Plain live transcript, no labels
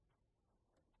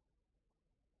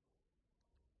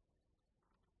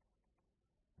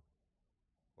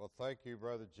Well, thank you,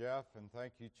 Brother Jeff, and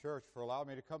thank you, church, for allowing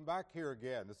me to come back here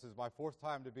again. This is my fourth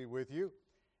time to be with you,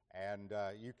 and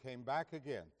you came back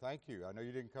again. Thank you. I know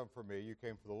you didn't come for me. You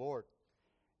came for the Lord,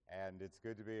 and it's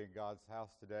good to be in God's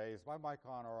house today. Is my mic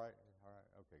on all right? All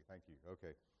right. Okay, thank you.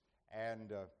 Okay.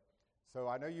 And so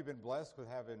I know you've been blessed with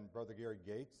having Brother Gary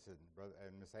Gates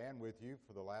and Miss Ann with you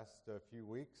for the last few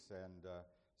weeks, and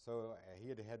so he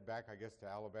had to head back, I guess, to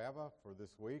Alabama for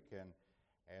this week,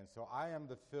 and so I am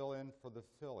the fill-in for the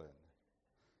fill-in.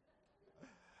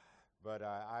 But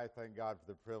I thank God for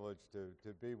the privilege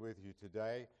to be with you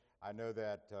today. I know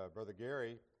that Brother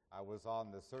Gary, I was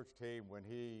on the search team when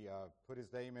he put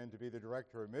his name in to be the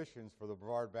Director of Missions for the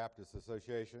Brevard Baptist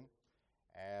Association.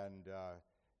 And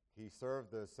he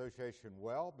served the association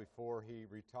well before he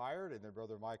retired, and then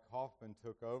Brother Mike Hoffman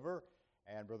took over.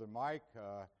 And Brother Mike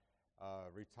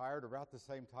retired about the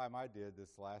same time I did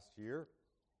this last year.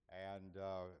 And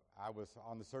I was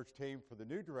on the search team for the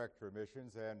new Director of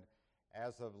Missions, and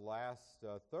as of last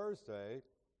Thursday,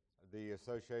 the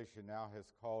association now has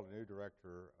called a new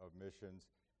Director of Missions.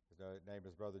 His name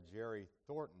is Brother Jerry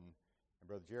Thornton, and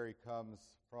Brother Jerry comes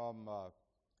from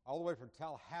all the way from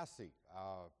Tallahassee,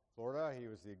 Florida. He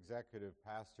was the executive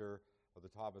pastor of the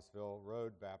Thomasville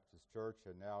Road Baptist Church,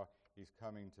 and now he's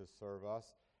coming to serve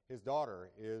us. His daughter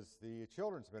is the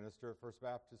children's minister at First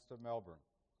Baptist of Melbourne.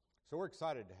 So we're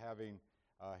excited having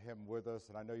him with us,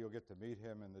 and I know you'll get to meet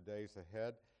him in the days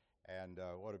ahead. And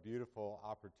what a beautiful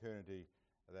opportunity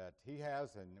that he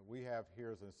has and we have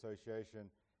here as an association,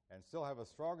 and still have a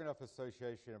strong enough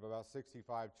association of about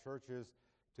 65 churches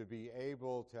to be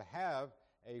able to have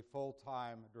a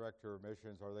full-time Director of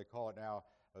Missions, or they call it now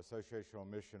Associational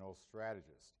Missional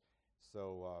Strategist.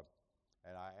 So,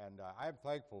 I am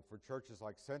thankful for churches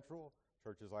like Central,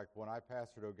 churches like when I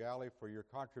pastored O'Galley, for your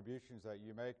contributions that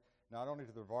you make, not only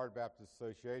to the Brevard Baptist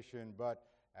Association, but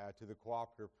to the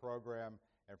cooperative program,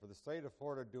 and for the state of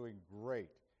Florida doing great.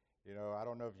 You know, I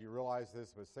don't know if you realize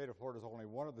this, but the state of Florida is only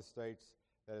one of the states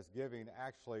that is giving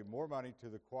actually more money to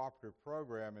the cooperative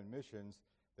program in missions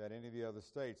than any of the other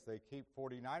states. They keep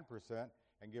 49%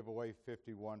 and give away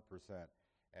 51%.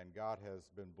 And God has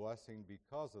been blessing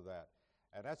because of that.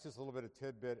 And that's just a little bit of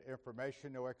tidbit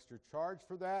information, no extra charge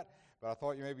for that. But I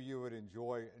thought maybe you would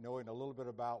enjoy knowing a little bit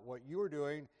about what you are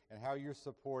doing and how you're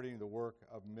supporting the work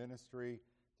of ministry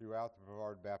throughout the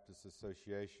Brevard Baptist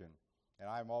Association. And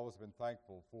I've always been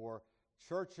thankful for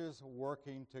churches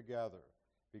working together,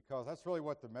 because that's really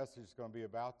what the message is going to be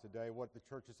about today, what the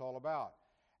church is all about,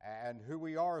 and who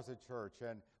we are as a church,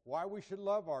 and why we should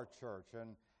love our church.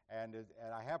 And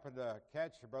I happened to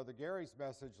catch Brother Gary's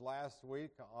message last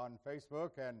week on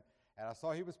Facebook, and I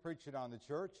saw he was preaching on the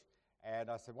church,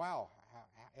 and I said, wow,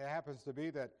 it happens to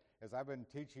be that as I've been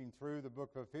teaching through the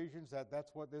book of Ephesians, that's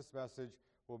what this message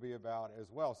will be about as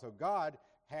well. So God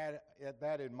had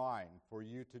that in mind for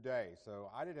you today. So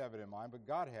I didn't have it in mind, but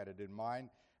God had it in mind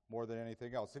more than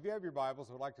anything else. If you have your Bibles,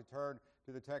 I would like to turn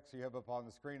to the text you have up on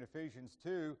the screen, Ephesians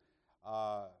 2.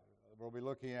 We'll be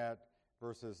looking at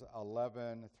verses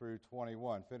 11 through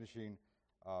 21, finishing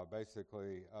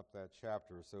basically up that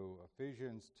chapter. So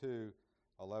Ephesians 2,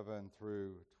 11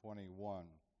 through 21.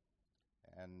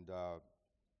 And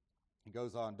he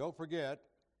goes on, don't forget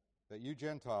that you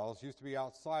Gentiles used to be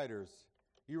outsiders.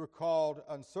 You were called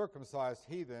uncircumcised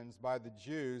heathens by the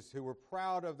Jews, who were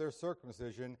proud of their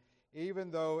circumcision,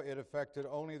 even though it affected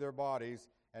only their bodies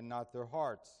and not their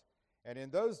hearts. And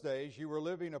in those days you were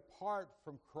living apart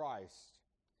from Christ.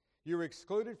 You were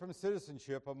excluded from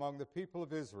citizenship among the people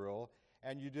of Israel,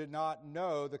 and you did not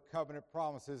know the covenant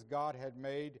promises God had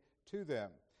made to them.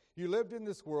 You lived in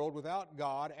this world without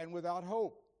God and without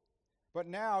hope. But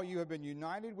now you have been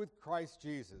united with Christ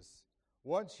Jesus.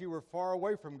 Once you were far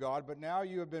away from God, but now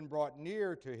you have been brought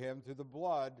near to him through the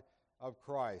blood of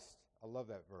Christ. I love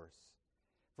that verse.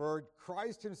 For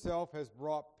Christ himself has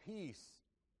brought peace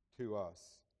to us.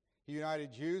 He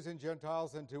united Jews and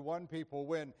Gentiles into one people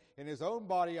when, in his own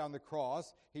body on the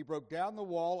cross, he broke down the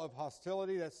wall of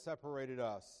hostility that separated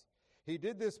us. He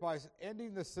did this by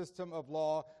ending the system of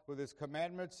law with his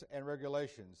commandments and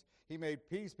regulations. He made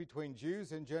peace between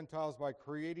Jews and Gentiles by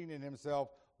creating in himself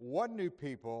one new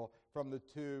people from the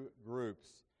two groups.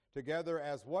 Together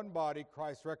as one body,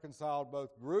 Christ reconciled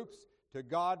both groups to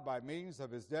God by means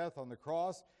of his death on the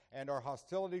cross, and our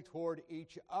hostility toward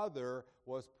each other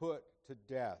was put to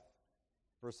death.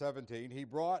 Verse 17, he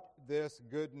brought this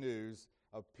good news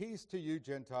of peace to you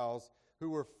Gentiles who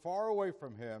were far away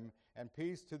from him, and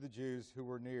peace to the Jews who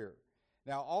were near.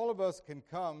 Now all of us can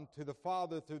come to the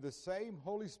Father through the same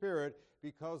Holy Spirit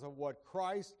because of what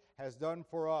Christ has done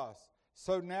for us.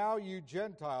 So now you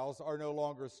Gentiles are no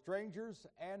longer strangers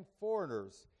and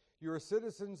foreigners. You are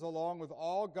citizens along with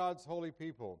all God's holy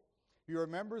people. You are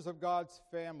members of God's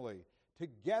family.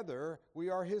 Together we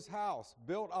are his house,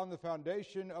 built on the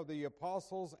foundation of the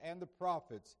apostles and the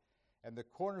prophets. And the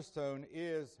cornerstone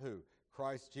is who?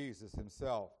 Christ Jesus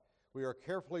himself. We are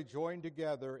carefully joined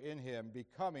together in him,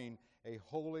 becoming a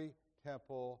holy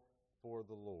temple for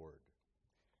the Lord.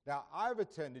 Now, I've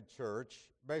attended church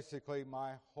basically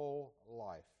my whole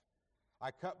life. I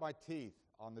cut my teeth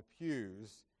on the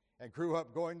pews and grew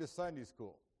up going to Sunday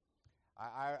school.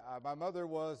 My mother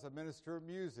was a minister of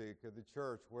music of the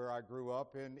church where I grew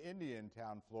up in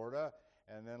Indiantown, Florida,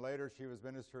 and then later she was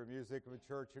minister of music of a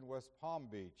church in West Palm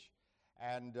Beach.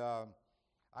 And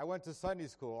I went to Sunday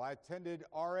school. I attended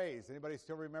RAs. Anybody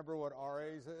still remember what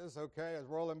RAs is? Okay, as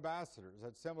Royal Ambassadors.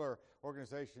 That's a similar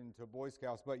organization to Boy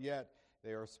Scouts, but yet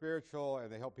they are spiritual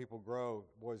and they help people grow,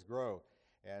 boys grow.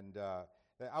 And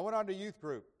I went on to youth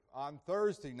group on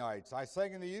Thursday nights. I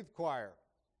sang in the youth choir.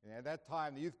 And at that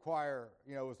time, the youth choir,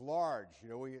 was large.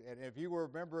 And if you were a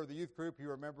member of the youth group, you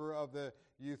were a member of the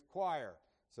youth choir.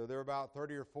 So there were about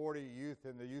 30 or 40 youth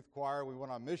in the youth choir. We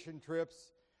went on mission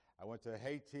trips. I went to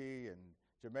Haiti and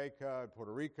Jamaica and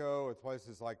Puerto Rico and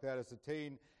places like that as a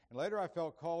teen. And later I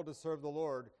felt called to serve the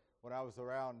Lord when I was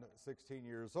around 16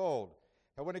 years old.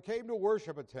 And when it came to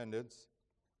worship attendance,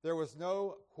 there was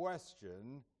no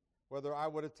question whether I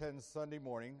would attend Sunday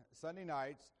morning, Sunday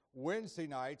nights, Wednesday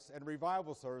nights, and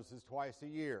revival services twice a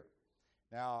year.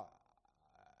 Now,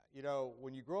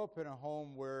 when you grow up in a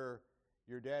home where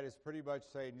your dad is pretty much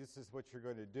saying, this is what you're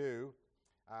going to do,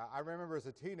 I remember as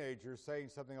a teenager saying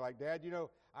something like, Dad,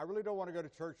 I really don't want to go to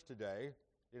church today.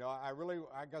 I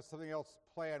got something else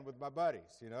planned with my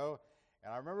buddies,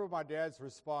 And I remember what my dad's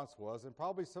response was, and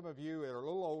probably some of you that are a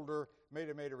little older may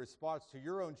have made a response to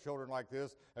your own children like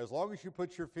this: as long as you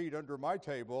put your feet under my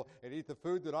table and eat the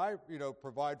food that I,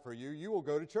 provide for you, you will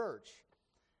go to church.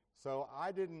 So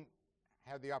I didn't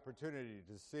have the opportunity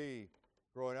to see,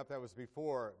 growing up, that was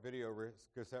before video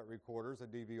cassette recorders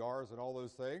and DVRs and all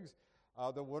those things,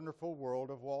 the wonderful world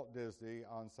of Walt Disney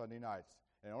on Sunday nights.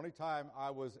 And the only time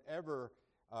I was ever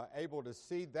able to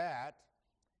see that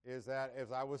is that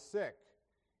as I was sick.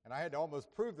 And I had to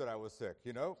almost prove that I was sick,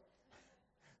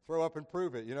 Throw up and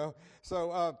prove it,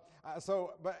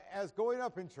 But as going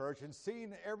up in church and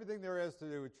seeing everything there is to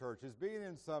do with churches, being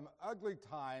in some ugly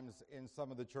times in some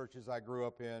of the churches I grew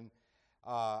up in,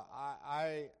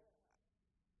 I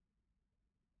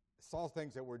saw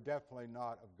things that were definitely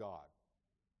not of God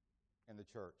in the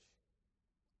church.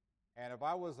 And if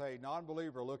I was a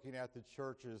non-believer looking at the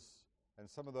churches and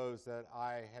some of those that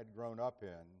I had grown up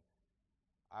in,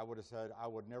 I would have said I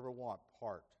would never want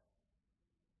part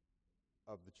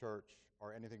of the church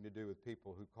or anything to do with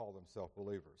people who call themselves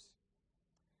believers.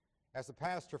 As a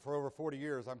pastor for over 40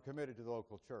 years, I'm committed to the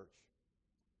local church.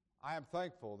 I am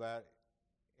thankful that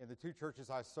in the two churches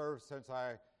I served since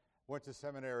I went to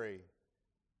seminary,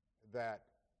 that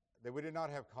we did not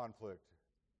have conflict.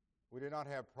 We did not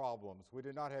have problems. We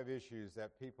did not have issues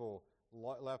that people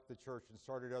left the church and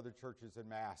started other churches en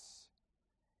masse.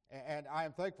 And I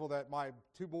am thankful that my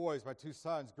two boys, my two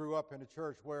sons, grew up in a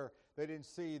church where they didn't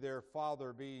see their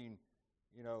father being,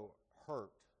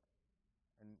 hurt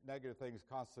and negative things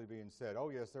constantly being said. Oh,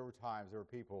 yes, there were times there were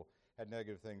people had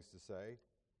negative things to say.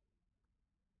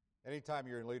 Anytime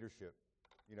you're in leadership,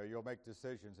 you'll make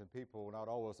decisions and people will not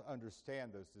always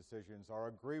understand those decisions or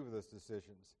agree with those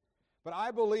decisions. But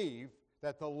I believe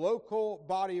that the local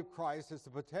body of Christ has the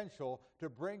potential to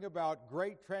bring about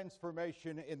great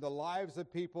transformation in the lives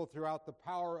of people throughout the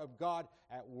power of God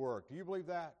at work. Do you believe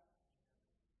that?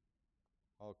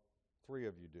 Oh, 3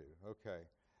 of you do. Okay.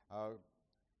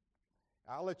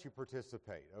 I'll let you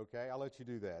participate, okay? I'll let you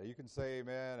do that. You can say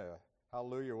amen,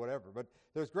 hallelujah, or whatever. But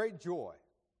there's great joy.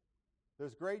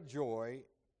 There's great joy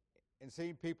in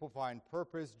seeing people find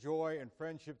purpose, joy, and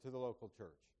friendship to the local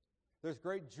church. There's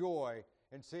great joy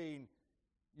in seeing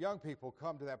young people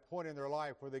come to that point in their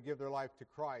life where they give their life to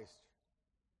Christ.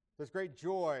 There's great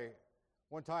joy.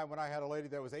 One time when I had a lady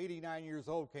that was 89 years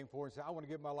old came forward and said, I want to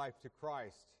give my life to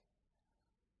Christ.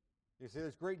 You see,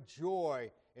 there's great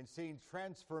joy in seeing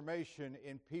transformation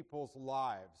in people's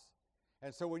lives.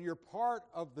 And so when you're part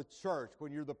of the church,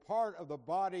 when you're the part of the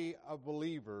body of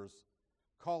believers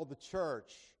called the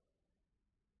church,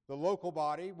 the local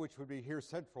body, which would be here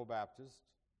Central Baptist,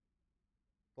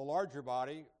 the larger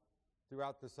body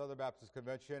throughout the Southern Baptist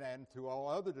Convention and to all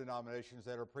other denominations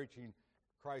that are preaching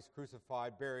Christ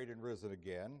crucified, buried, and risen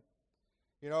again.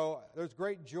 There's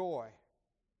great joy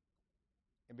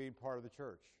in being part of the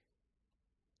church.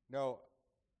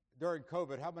 During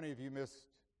COVID, how many of you missed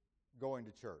going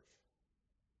to church?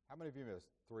 How many of you missed?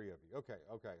 3 of you. Okay.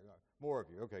 More of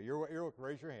you. Okay, you're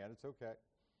raise your hand. It's okay.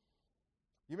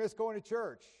 You missed going to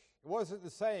church. It wasn't the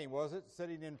same, was it?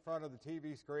 Sitting in front of the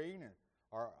TV screen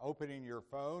or opening your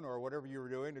phone or whatever you were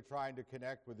doing to trying to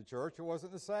connect with the church. It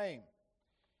wasn't the same.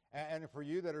 And for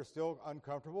you that are still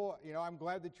uncomfortable, I'm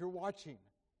glad that you're watching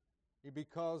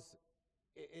because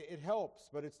it helps,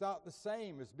 but it's not the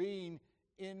same as being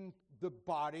in the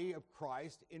body of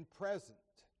Christ in present.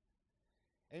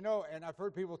 And I've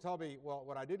heard people tell me, well,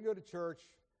 when I didn't go to church,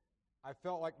 I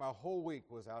felt like my whole week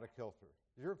was out of kilter.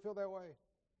 Did you ever feel that way?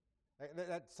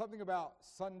 That's something about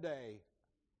Sunday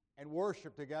and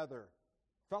worship together,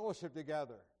 fellowship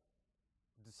together,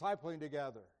 discipling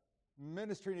together,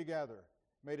 ministering together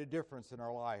made a difference in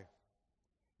our life.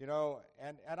 And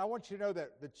I want you to know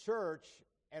that the church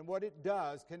and what it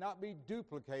does cannot be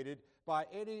duplicated by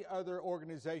any other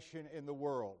organization in the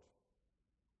world.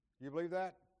 You believe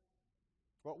that?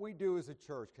 What we do as a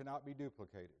church cannot be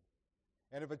duplicated.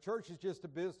 And if a church is just a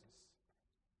business,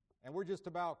 and we're just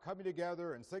about coming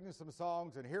together and singing some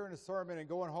songs and hearing a sermon and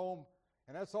going home,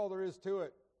 and that's all there is to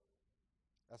it,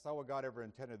 that's not what God ever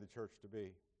intended the church to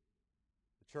be.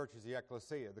 The church is the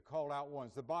ecclesia, the called out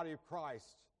ones, the body of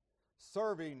Christ,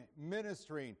 serving,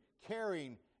 ministering,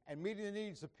 caring, and meeting the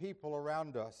needs of people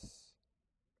around us.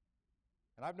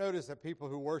 And I've noticed that people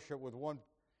who worship with one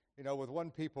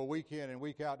people week in and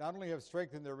week out not only have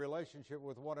strengthened their relationship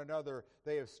with one another,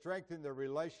 they have strengthened their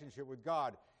relationship with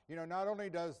God. Not only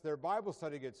does their Bible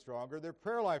study get stronger, their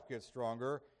prayer life gets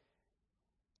stronger,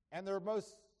 and they're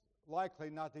most likely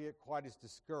not to get quite as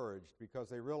discouraged because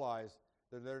they realize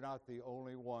that they're not the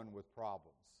only one with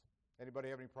problems. Anybody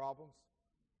have any problems?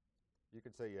 You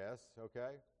can say yes,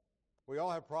 okay. We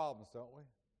all have problems, don't we?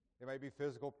 It may be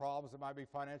physical problems, it might be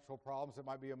financial problems, it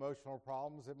might be emotional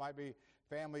problems, it might be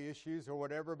family issues or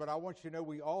whatever, but I want you to know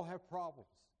we all have problems.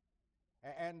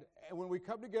 And when we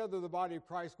come together, the body of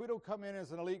Christ, we don't come in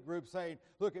as an elite group saying,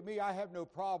 look at me, I have no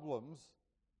problems,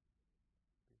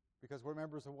 because we're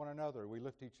members of one another. We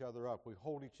lift each other up. We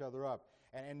hold each other up.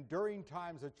 And during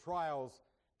times of trials,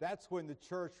 that's when the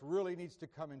church really needs to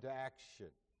come into action.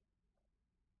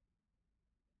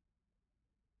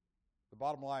 The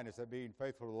bottom line is that being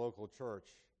faithful to the local church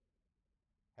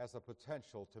has the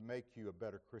potential to make you a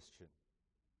better Christian,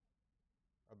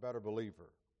 a better believer.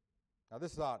 Now,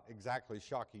 this is not exactly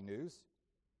shocking news.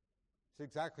 It's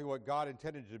exactly what God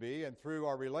intended it to be, and through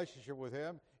our relationship with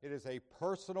Him, it is a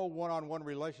personal one-on-one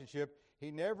relationship.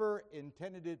 He never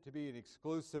intended it to be an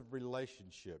exclusive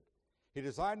relationship. He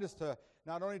designed us to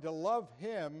not only to love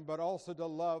Him, but also to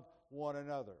love one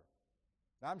another.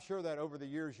 Now, I'm sure that over the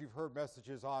years you've heard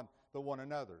messages on the one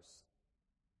another's.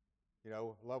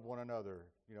 Love one another,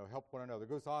 help one another. It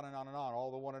goes on and on and on,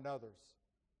 all the one another's.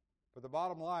 But the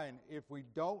bottom line, if we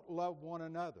don't love one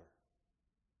another,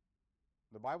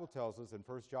 the Bible tells us in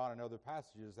 1 John and other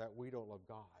passages that we don't love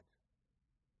God.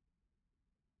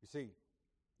 You see,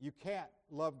 you can't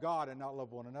love God and not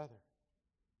love one another.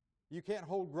 You can't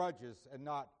hold grudges and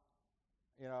not,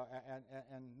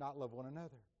 and not love one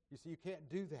another. You see, you can't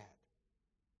do that.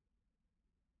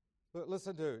 But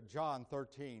listen to John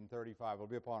 13:35. It'll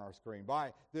be up on our screen.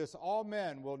 By this, all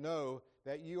men will know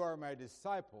that you are my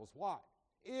disciples. Why?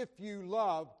 If you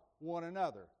love one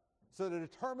another. So the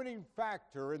determining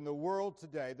factor in the world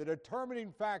today, the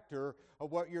determining factor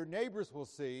of what your neighbors will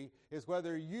see is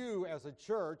whether you as a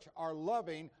church are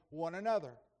loving one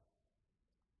another.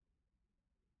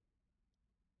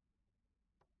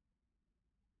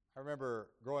 I remember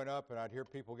growing up and I'd hear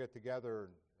people get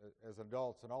together as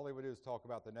adults and all they would do is talk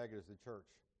about the negatives of the church.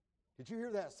 Did you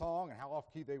hear that song and how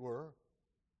off-key they were?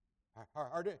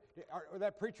 Or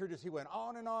that preacher he went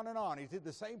on and on and on. He did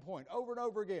the same point over and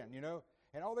over again,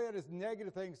 and all they had is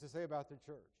negative things to say about the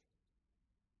church.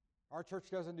 Our church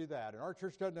doesn't do that, and our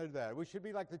church doesn't do that. We should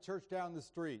be like the church down the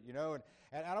street,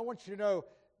 and I want you to know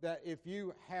that if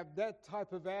you have that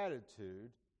type of attitude,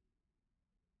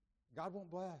 God won't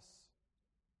bless.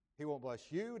 He won't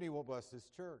bless you, and He won't bless His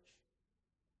church.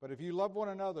 But if you love one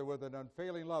another with an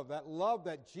unfailing love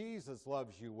that Jesus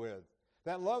loves you with,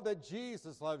 that love that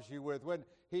Jesus loves you with, when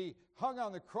He hung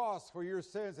on the cross for your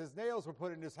sins, His nails were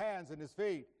put in His hands and His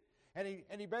feet, and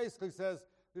he basically says,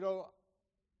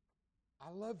 I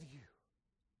love you.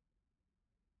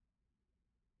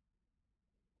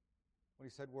 When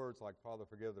He said words like, Father,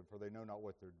 forgive them, for they know not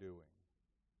what they're doing.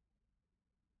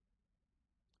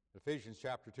 Ephesians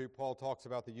chapter 2, Paul talks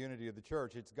about the unity of the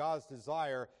church. It's God's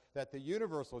desire that the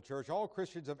universal church, all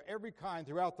Christians of every kind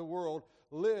throughout the world,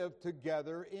 live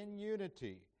together in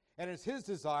unity. And it's His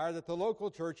desire that the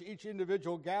local church, each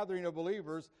individual gathering of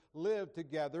believers, live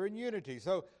together in unity.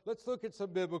 So let's look at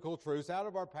some biblical truths out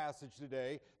of our passage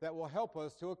today that will help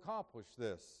us to accomplish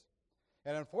this.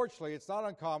 And unfortunately, it's not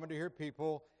uncommon to hear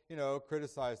people,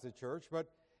 criticize the church,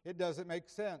 but it doesn't make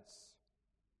sense.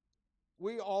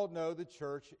 We all know the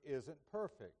church isn't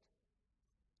perfect.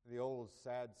 The old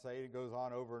sad saying goes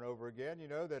on over and over again,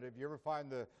 that if you ever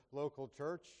find the local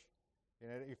church,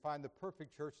 you find the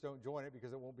perfect church, don't join it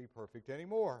because it won't be perfect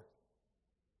anymore.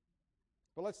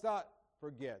 But let's not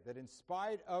forget that in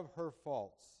spite of her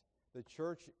faults, the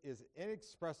church is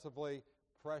inexpressibly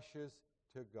precious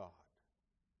to God.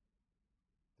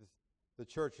 The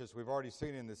church, as we've already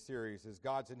seen in this series, is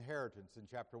God's inheritance in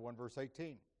chapter 1, verse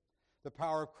 18. The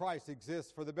power of Christ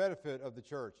exists for the benefit of the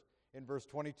church in verse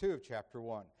 22 of chapter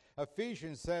 1.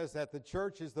 Ephesians says that the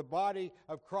church is the body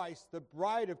of Christ, the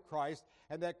bride of Christ,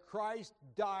 and that Christ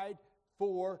died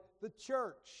for the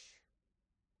church.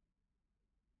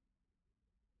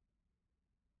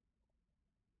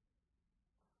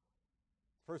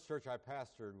 First church I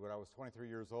pastored when I was 23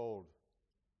 years old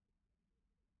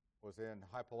was in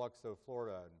Hypoluxo,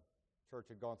 Florida. And the church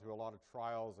had gone through a lot of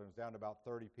trials and was down to about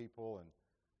 30 people, and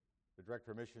the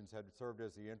director of missions had served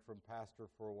as the interim pastor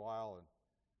for a while, and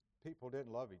people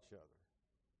didn't love each other.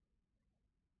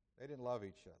 They didn't love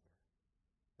each other.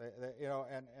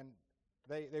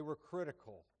 They were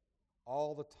critical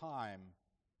all the time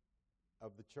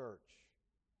of the church.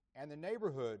 And the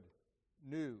neighborhood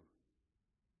knew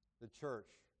the church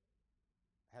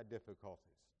had difficulties.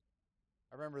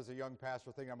 I remember as a young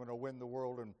pastor thinking I'm going to win the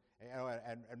world and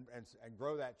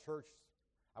grow that church.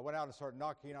 I went out and started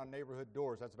knocking on neighborhood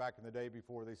doors. That's back in the day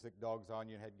before they stick dogs on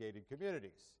you and had gated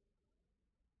communities.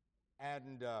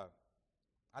 And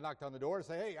I knocked on the door and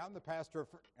said, "Hey, I'm the pastor of,"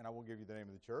 and I won't give you the name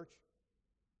of the church.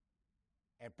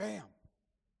 And bam!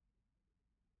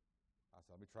 I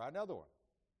said, let me try another one.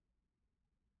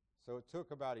 So it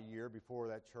took about a year before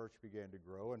that church began to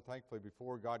grow, and thankfully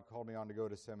before God called me on to go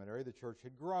to seminary, the church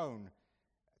had grown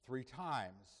 3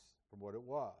 times from what it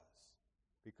was,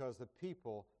 because the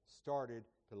people started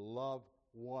to love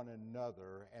one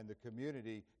another and the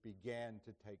community began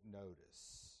to take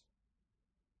notice.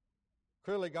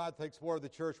 Clearly, God thinks more of the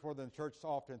church more than the church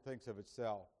often thinks of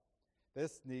itself.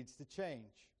 This needs to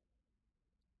change.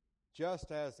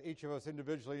 Just as each of us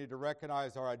individually need to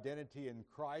recognize our identity in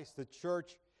Christ, the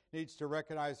church needs to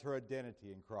recognize her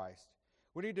identity in Christ.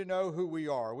 We need to know who we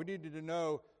are. We need to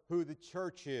know who the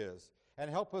church is. And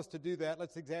help us to do that,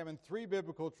 let's examine 3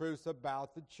 biblical truths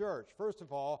about the church. First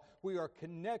of all, we are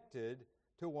connected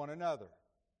to one another.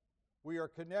 We are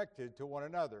connected to one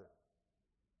another.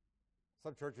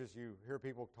 Some churches, you hear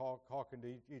people talking to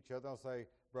each other. They'll say,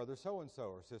 brother so-and-so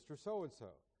or sister so-and-so.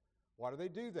 Why do they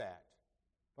do that?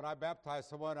 When I baptize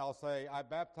someone, I'll say, I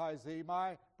baptize thee,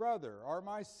 my brother or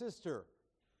my sister.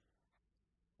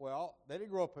 Well, they didn't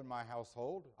grow up in my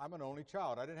household. I'm an only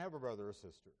child. I didn't have a brother or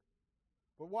sister.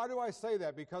 But why do I say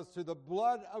that? Because through the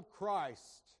blood of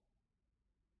Christ,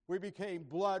 we became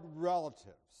blood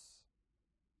relatives.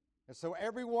 And so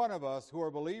every one of us who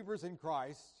are believers in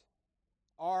Christ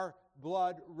are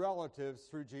blood relatives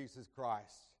through Jesus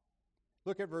Christ.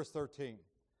 Look at verse 13.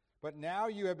 But now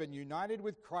you have been united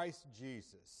with Christ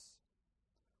Jesus.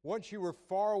 Once you were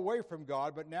far away from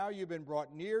God, but now you've been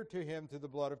brought near to Him through the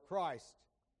blood of Christ.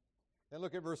 Then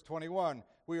look at verse 21.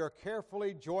 We are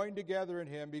carefully joined together in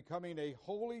Him, becoming a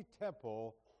holy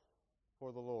temple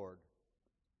for the Lord.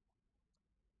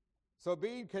 So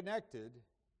being connected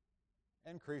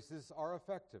increases our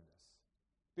effectiveness.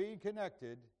 Being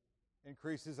connected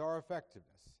increases our effectiveness.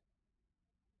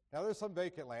 Now there's some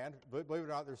vacant land. Believe it or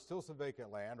not, there's still some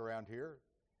vacant land around here.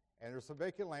 And there's some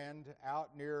vacant land out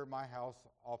near my house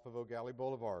off of O'Galley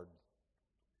Boulevard.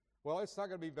 Well, it's not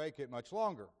going to be vacant much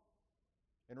longer.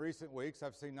 In recent weeks,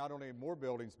 I've seen not only more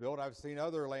buildings built, I've seen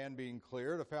other land being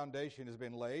cleared, a foundation has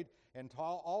been laid, and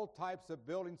all types of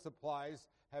building supplies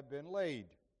have been laid.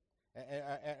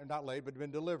 Not laid, but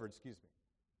been delivered, excuse me.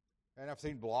 And I've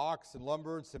seen blocks and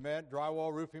lumber and cement,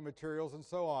 drywall, roofing materials, and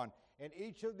so on. And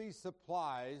each of these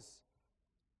supplies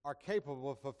are capable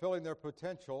of fulfilling their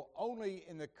potential only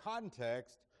in the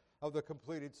context of the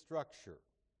completed structure.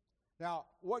 Now,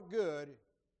 what good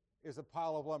is a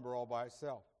pile of lumber all by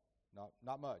itself?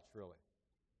 Not much, really.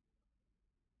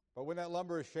 But when that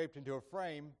lumber is shaped into a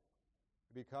frame,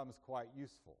 it becomes quite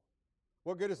useful.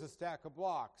 What good is a stack of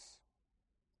blocks?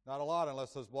 Not a lot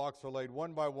unless those blocks are laid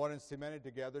one by one and cemented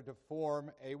together to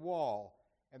form a wall,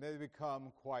 and they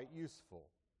become quite useful.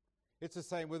 It's the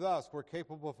same with us. We're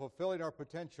capable of fulfilling our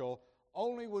potential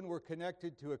only when we're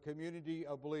connected to a community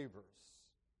of believers.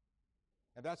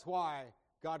 And that's why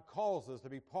God calls us to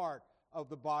be part of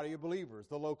the body of believers,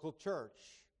 the local church,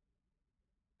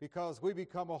 because we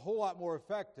become a whole lot more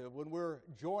effective when we're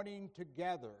joining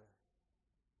together.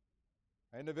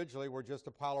 Individually, we're just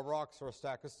a pile of rocks or a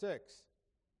stack of sticks.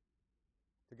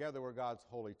 Together, we're God's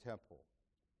holy temple.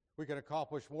 We can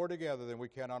accomplish more together than we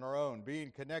can on our own.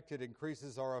 Being connected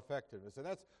increases our effectiveness. And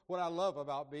that's what I love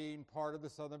about being part of the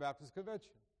Southern Baptist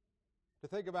Convention. To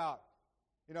think about,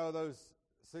 those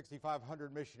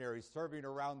 6,500 missionaries serving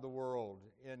around the world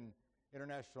in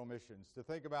international missions. To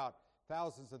think about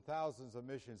thousands and thousands of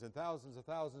missions and thousands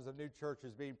of new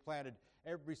churches being planted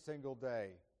every single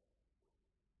day.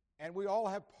 And we all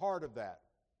have part of that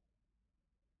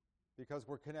because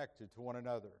we're connected to one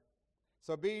another.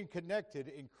 So being connected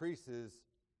increases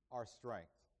our strength.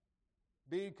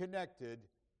 Being connected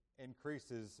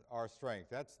increases our strength.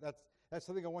 That's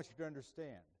something I want you to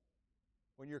understand.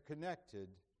 When you're connected,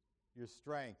 your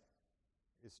strength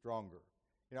is stronger.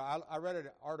 I read an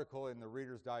article in the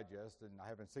Reader's Digest, and I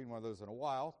haven't seen one of those in a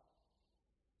while,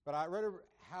 but I read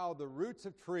how the roots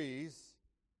of trees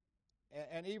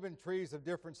and even trees of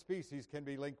different species can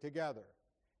be linked together.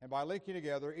 And by linking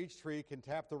together, each tree can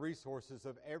tap the resources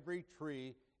of every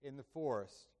tree in the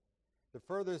forest. The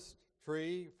furthest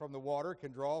tree from the water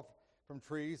can draw from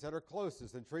trees that are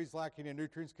closest, and trees lacking in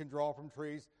nutrients can draw from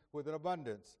trees with an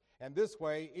abundance. And this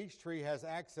way, each tree has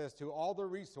access to all the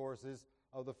resources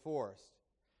of the forest.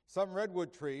 Some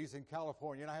redwood trees in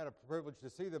California, and I had a privilege to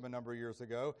see them a number of years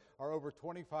ago, are over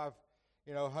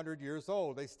 2,500 years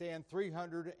old. They stand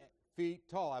 300 feet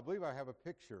tall. I believe I have a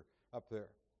picture up there.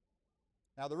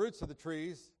 Now, the roots of the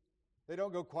trees, they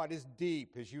don't go quite as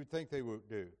deep as you would think they would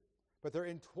do, but they're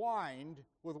entwined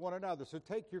with one another. So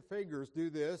take your fingers, do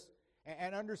this,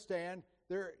 and understand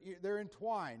they're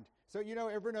entwined. So,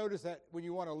 ever notice that when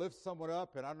you want to lift someone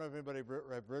up, and I don't know if anybody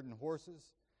have ridden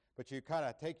horses, but you kind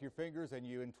of take your fingers and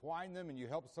you entwine them and you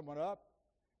help someone up?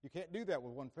 You can't do that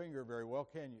with one finger very well,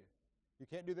 can you? You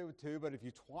can't do that with two, but if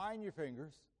you twine your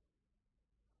fingers,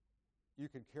 you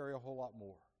can carry a whole lot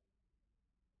more.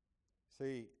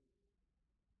 See,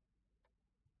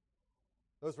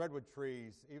 those redwood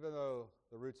trees, even though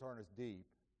the roots aren't as deep,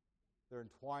 they're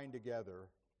entwined together,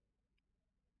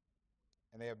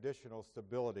 and they have additional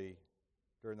stability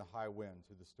during the high winds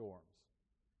through the storms.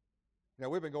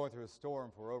 We've been going through a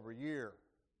storm for over a year,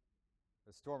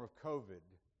 a storm of COVID.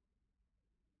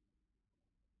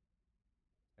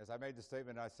 As I made the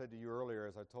statement I said to you earlier,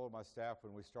 as I told my staff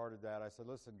when we started that, I said,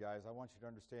 listen, guys, I want you to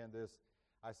understand this.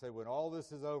 I said, when all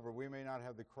this is over, we may not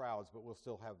have the crowds, but we'll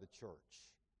still have the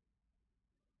church.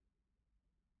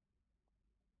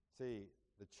 See,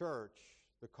 the church,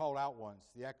 the called out ones,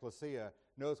 the ecclesia,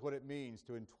 knows what it means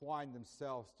to entwine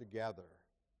themselves together.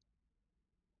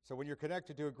 So when you're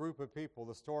connected to a group of people,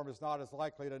 the storm is not as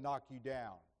likely to knock you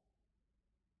down.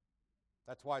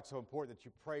 That's why it's so important that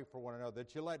you pray for one another,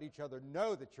 that you let each other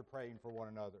know that you're praying for one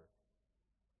another.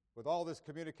 With all this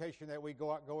communication that we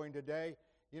go out going today,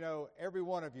 every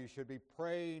one of you should be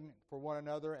praying for one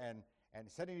another and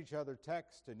sending each other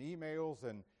texts and emails.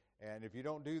 And if you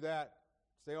don't do that,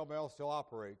 snail mail still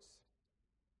operates.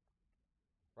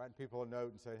 Writing people a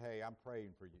note and saying, hey, I'm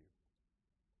praying for you.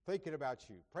 Thinking about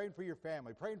you. Praying for your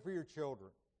family. Praying for your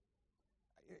children.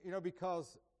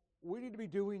 Because we need to be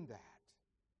doing that.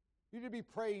 You need to be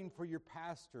praying for your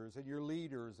pastors and your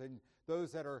leaders and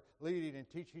those that are leading and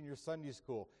teaching your Sunday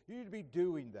school. You need to be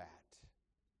doing that.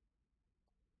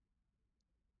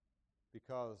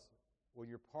 Because when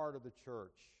you're part of the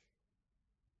church,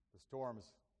 the storms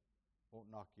won't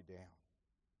knock you down.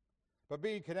 But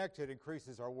being connected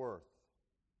increases our worth.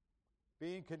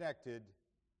 Being connected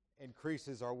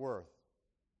increases our worth.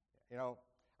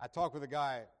 I talked with a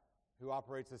guy who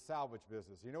operates a salvage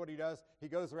business. You know what he does? He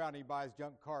goes around and he buys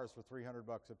junk cars for $300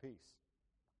 a piece.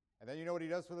 And then you know what he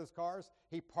does with his cars?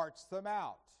 He parts them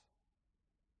out.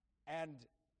 And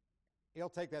he'll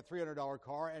take that $300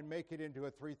 car and make it into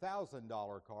a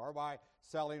 $3,000 car by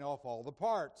selling off all the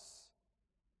parts.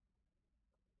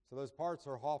 So those parts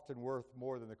are often worth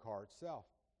more than the car itself.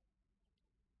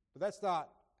 But that's not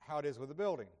how it is with a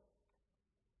building.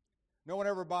 No one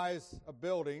ever buys a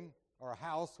building or a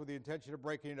house with the intention of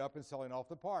breaking it up and selling off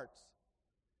the parts.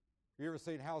 Have you ever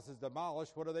seen houses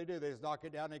demolished? What do? They just knock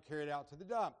it down and carry it out to the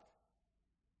dump.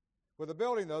 With a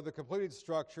building, though, the completed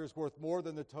structure is worth more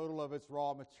than the total of its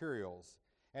raw materials.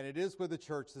 And it is with the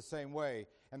church the same way.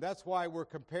 And that's why we're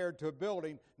compared to a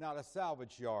building, not a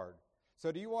salvage yard.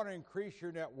 So do you want to increase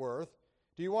your net worth?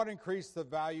 Do you want to increase the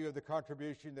value of the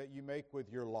contribution that you make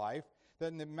with your life?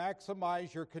 Then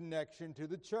maximize your connection to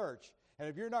the church. And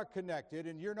if you're not connected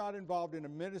and you're not involved in a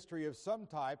ministry of some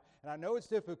type, and I know it's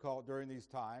difficult during these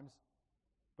times,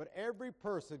 But every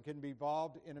person can be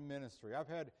involved in a ministry. I've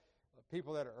had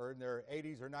people that are in their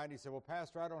 80s or 90s say, well,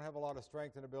 Pastor, I don't have a lot of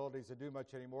strength and abilities to do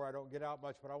much anymore. I don't get out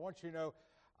much, but I want you to know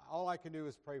all I can do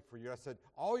is pray for you. I said,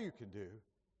 all you can do,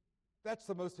 that's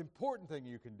the most important thing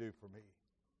you can do for me,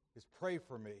 is pray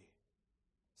for me.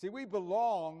 See, we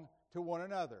belong to one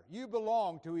another. You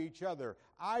belong to each other.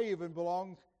 I even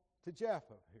belong to Jeff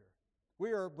up here.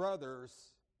 We are brothers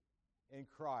in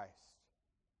Christ.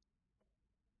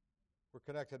 We're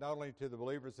connected not only to the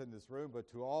believers in this room, but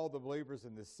to all the believers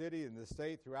in this city, in this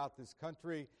state, throughout this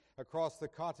country, across the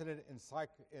continent,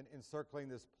 encircling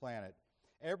this planet.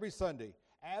 Every Sunday,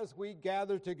 as we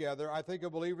gather together, I think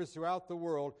of believers throughout the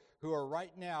world who are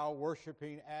right now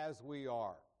worshiping as we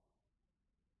are.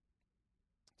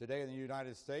 Today in the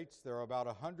United States, there are about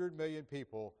 100 million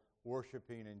people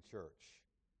worshiping in church.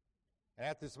 And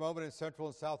at this moment in Central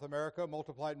and South America,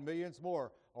 multiplied millions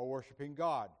more are worshiping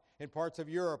God. In parts of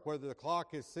Europe, where the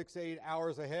clock is 6 to 8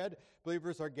 hours ahead,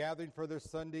 believers are gathering for their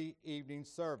Sunday evening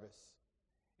service.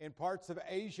 In parts of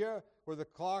Asia, where the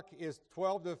clock is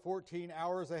 12 to 14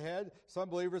 hours ahead, some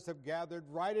believers have gathered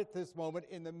right at this moment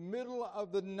in the middle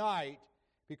of the night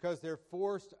because they're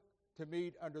forced to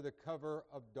meet under the cover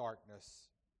of darkness.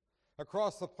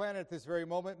 Across the planet at this very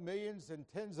moment, millions and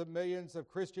tens of millions of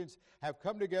Christians have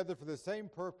come together for the same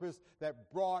purpose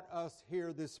that brought us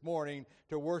here this morning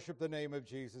to worship the name of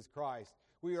Jesus Christ.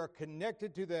 We are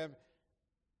connected to them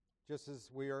just as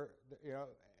we are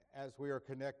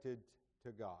connected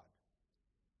to God.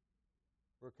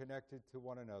 We're connected to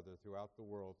one another throughout the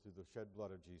world through the shed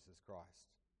blood of Jesus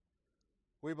Christ.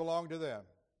 We belong to them.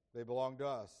 They belong to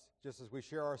us. Just as we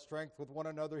share our strength with one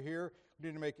another here, we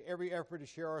need to make every effort to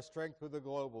share our strength with the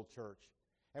global church.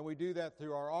 And we do that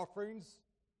through our offerings.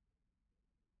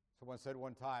 Someone said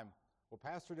one time, well,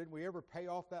 Pastor, didn't we ever pay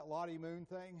off that Lottie Moon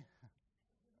thing?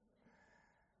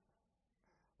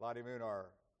 Lottie Moon, our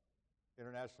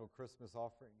international Christmas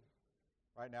offering.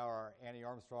 Right now, our Annie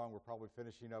Armstrong, we're probably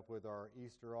finishing up with our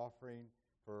Easter offering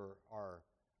for our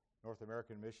North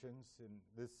American missions in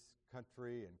this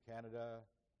country and Canada.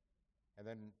 And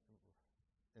then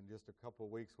in just a couple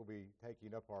of weeks, we'll be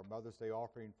taking up our Mother's Day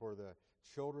offering for the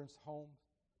children's homes.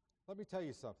 Let me tell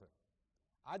you something.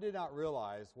 I did not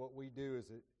realize what we do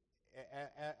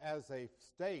as a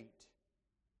state,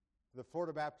 the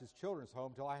Florida Baptist Children's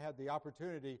Home, until I had the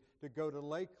opportunity to go to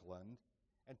Lakeland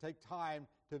and take time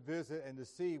to visit and to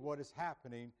see what is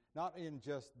happening, not in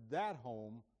just that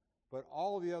home, but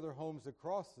all the other homes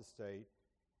across the state,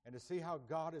 and to see how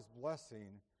God is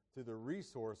blessing through the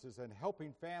resources and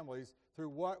helping families through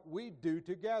what we do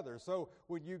together. So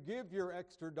when you give your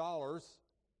extra dollars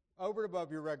over and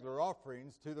above your regular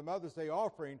offerings to the Mother's Day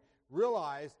offering,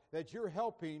 realize that you're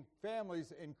helping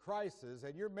families in crisis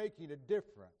and you're making a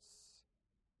difference.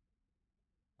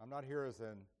 I'm not here as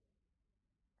an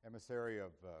emissary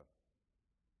of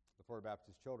the Florida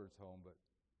Baptist Children's Home, but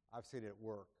I've seen it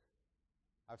work.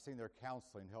 I've seen their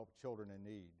counseling help children in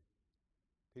need.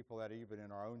 People that even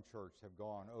in our own church have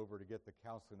gone over to get the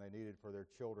counseling they needed for their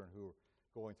children who are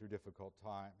going through difficult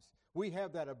times. We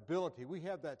have that ability. We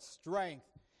have that strength.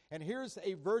 And here's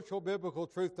a virtual biblical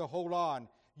truth to hold on.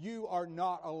 You are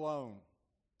not alone.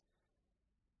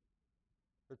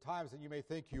 There are times that you may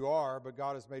think you are, but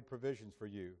God has made provisions for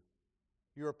you.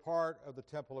 You're a part of the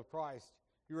temple of Christ.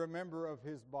 You're a member of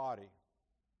His body.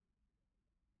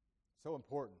 So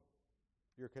important.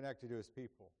 You're connected to His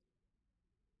people.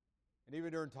 And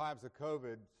even during times of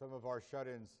COVID, some of our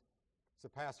shut-ins, as a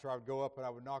pastor, I would go up and I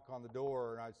would knock on the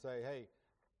door and I'd say, hey,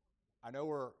 I know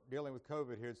we're dealing with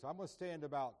COVID here, so I'm going to stand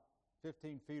about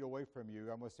 15 feet away from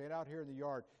you. I'm going to stand out here in the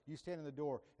yard. You stand in the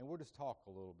door, and we'll just talk a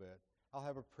little bit. I'll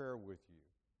have a prayer with you.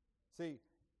 See,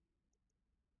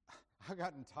 I've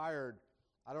gotten tired,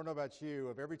 I don't know about you,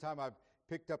 of every time I've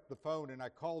picked up the phone and I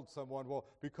called someone, well,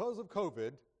 because of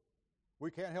COVID,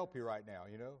 we can't help you right now,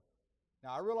 you know.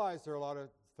 Now, I realize there are a lot of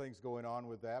things going on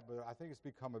with that, but I think it's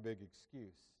become a big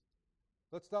excuse.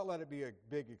 Let's not let it be a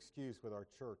big excuse with our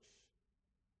church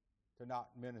to not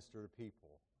minister to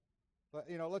people. But,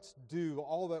 let's do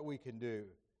all that we can do.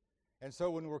 And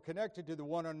so when we're connected to the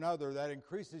one another, that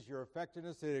increases your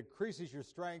effectiveness, it increases your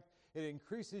strength, it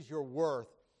increases your worth.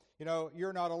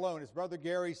 You're not alone. As Brother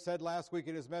Gary said last week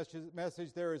in his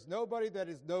message, there is nobody that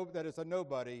is a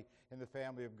nobody in the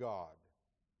family of God.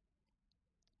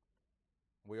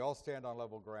 We all stand on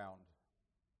level ground.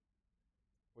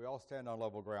 We all stand on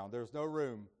level ground. There's no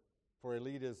room for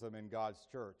elitism in God's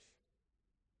church.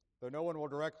 Though no one will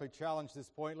directly challenge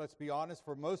this point, let's be honest,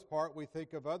 for most part, we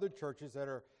think of other churches that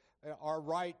are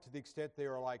right to the extent they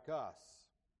are like us.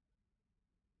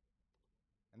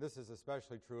 And this is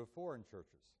especially true of foreign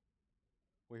churches.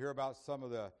 we hear about some of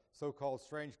the so-called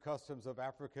strange customs of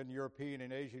African, European,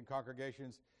 and Asian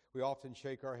congregations, we often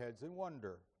shake our heads in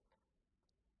wonder.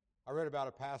 I read about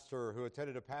a pastor who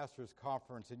attended a pastor's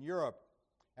conference in Europe,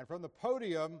 and from the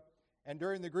podium and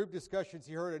during the group discussions,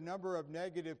 he heard a number of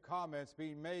negative comments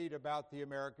being made about the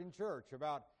American church,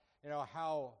 about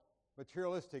how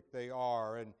materialistic they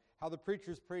are, and how the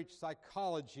preachers preach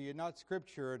psychology and not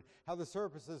Scripture, and how the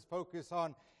services focus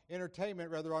on entertainment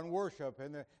rather on worship,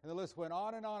 and the list went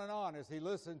on and on and on as he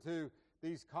listened to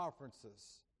these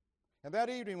conferences. And that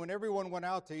evening, when everyone went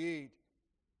out to eat,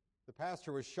 the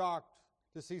pastor was shocked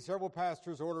to see several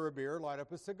pastors order a beer, light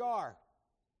up a cigar.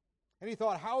 And he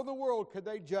thought, how in the world could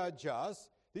they judge us?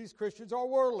 These Christians are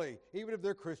worldly, even if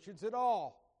they're Christians at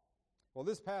all. Well,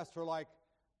 this pastor, like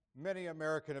many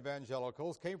American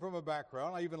evangelicals, came from a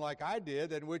background, even like I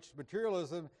did, in which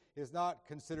materialism is not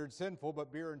considered sinful,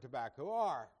 but beer and tobacco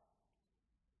are.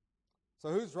 So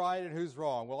who's right and who's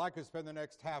wrong? Well, I could spend the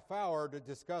next half hour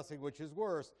discussing which is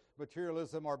worse,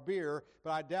 materialism or beer, but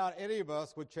I doubt any of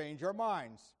us would change our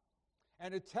minds.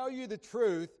 And to tell you the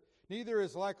truth, neither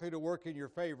is likely to work in your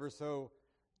favor, so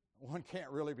one can't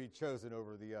really be chosen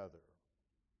over the other.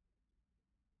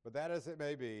 But that as it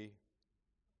may be,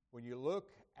 when you look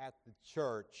at the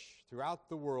church throughout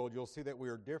the world, you'll see that we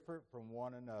are different from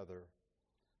one another.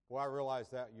 Well, I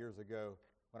realized that years ago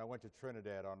when I went to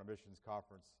Trinidad on a missions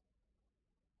conference.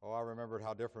 Oh, I remembered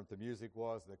how different the music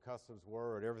was, the customs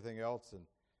were, and everything else.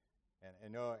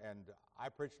 And I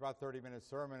preached about a 30-minute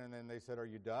sermon, and then they said, "Are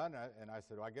you done?" And I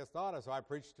said, "Well, I guess not." So I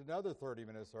preached another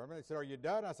 30-minute sermon. They said, "Are you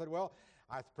done?" I said, "Well,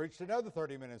 I preached another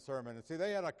 30-minute sermon." And see,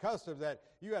 they had a custom that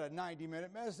you had a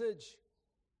 90-minute message.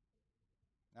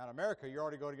 Now in America, you're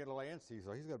already going to get a little antsy.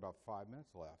 So he's got about 5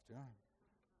 minutes left. Yeah.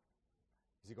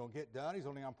 Is he going to get done? He's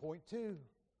only on point 2.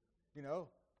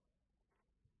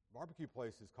 Barbecue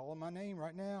place is calling my name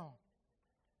right now.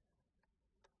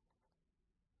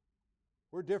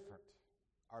 We're different.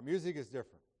 Our music is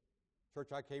different.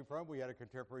 Church I came from, we had a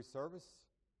contemporary service,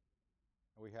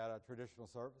 and we had a traditional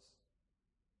service,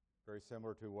 very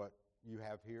similar to what you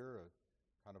have here,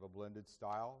 a kind of a blended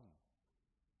style.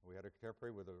 We had a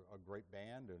contemporary with a great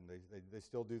band, and they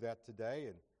still do that today,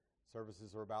 and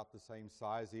services are about the same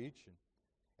size each.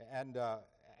 And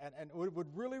it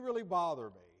would really, really bother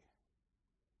me.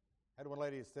 I had one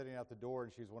lady sitting out the door,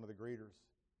 and she's one of the greeters.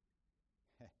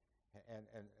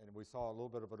 And we saw a little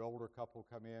bit of an older couple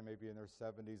come in, maybe in their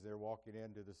 70s. They're walking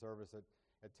into the service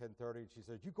at 10:30, and she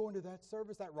said, "You going to that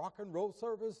service, that rock and roll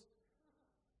service?"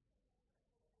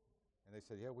 And they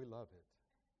said, "Yeah, we love it."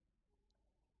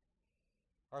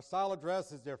 Our style of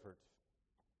dress is different.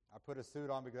 I put a suit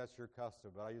on because that's your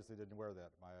custom, but I usually didn't wear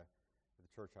that at the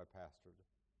church I pastored.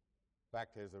 In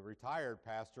fact, as a retired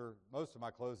pastor, most of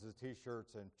my clothes is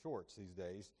T-shirts and shorts these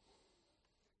days.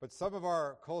 But some of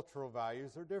our cultural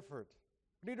values are different.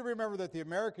 We need to remember that the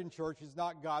American church is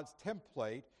not God's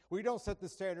template. We don't set the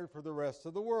standard for the rest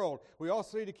of the world. We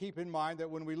also need to keep in mind that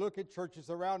when we look at churches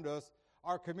around us,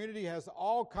 our community has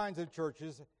all kinds of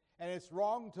churches, and it's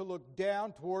wrong to look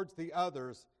down towards the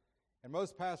others. And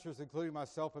most pastors, including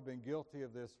myself, have been guilty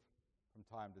of this from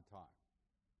time to time.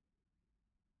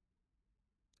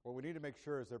 What we need to make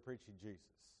sure is they're preaching Jesus.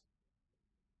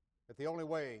 That the only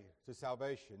way to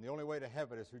salvation, the only way to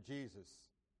heaven is through Jesus.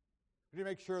 We need to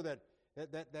make sure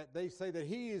that they say that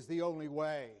He is the only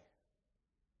way.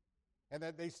 And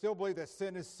that they still believe that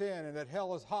sin is sin, and that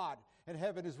hell is hot, and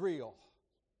heaven is real.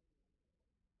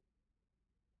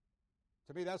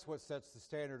 To me, that's what sets the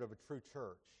standard of a true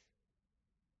church.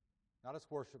 Not its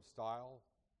worship style,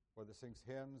 whether it sings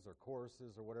hymns or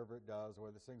choruses or whatever it does, or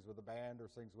whether it sings with a band or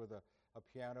sings with a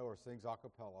piano or sings a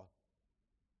cappella.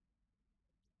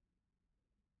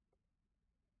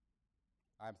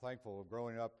 I'm thankful of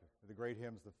growing up with the great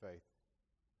hymns of faith.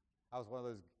 I was one of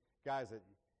those guys that,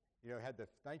 had the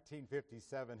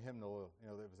 1957 hymnal.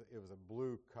 It was a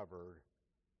blue cover,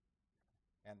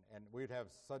 and we'd have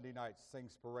Sunday night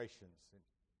singspirations. And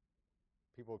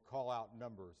people would call out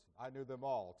numbers. I knew them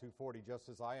all. 240, just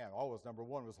as I am. Always number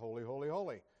 1 was holy, holy,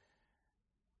 holy.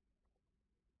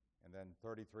 And then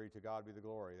 33, to God be the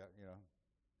glory. That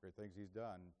great things He's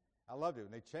done. I loved it.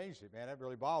 When they changed it, man, that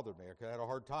really bothered me. I had a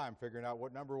hard time figuring out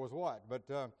what number was what. But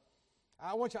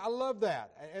I love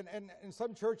that. And in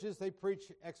some churches, they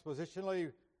preach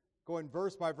expositionally, going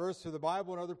verse by verse through the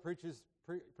Bible, and other preachers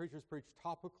preach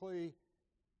topically,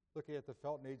 looking at the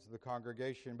felt needs of the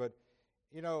congregation. But,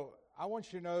 I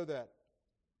want you to know that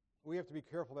we have to be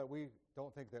careful that we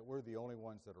don't think that we're the only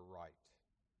ones that are right.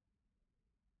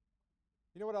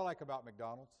 You know what I like about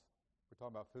McDonald's? We were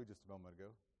talking about food just a moment ago.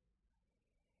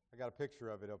 I got a picture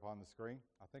of it up on the screen.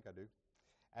 I think I do.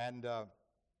 And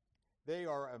they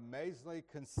are amazingly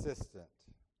consistent.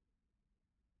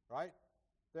 Right?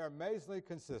 They're amazingly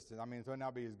consistent. I mean, they may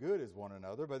not be as good as one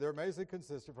another, but they're amazingly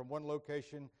consistent from one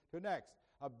location to the next.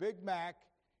 A Big Mac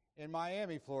in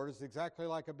Miami, Florida is exactly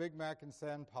like a Big Mac in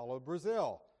Sao Paulo,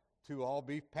 Brazil. 2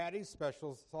 all-beef patties,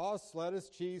 special sauce, lettuce,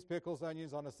 cheese, pickles,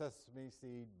 onions on a sesame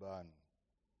seed bun.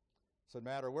 So no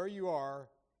matter where you are,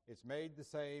 it's made the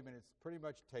same and it pretty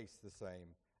much tastes the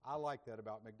same. I like that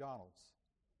about McDonald's.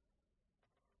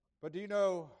 But do you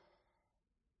know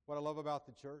what I love about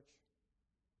the church?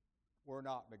 We're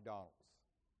not McDonald's.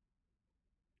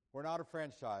 We're not a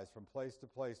franchise from place to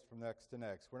place, from next to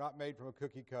next. We're not made from a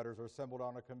cookie cutters or assembled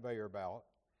on a conveyor belt.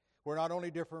 We're not only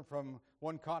different from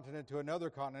one continent to another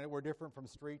continent, we're different from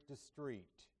street to street.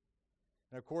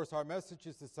 And of course, our message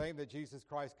is the same, that Jesus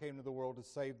Christ came to the world to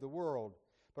save the world.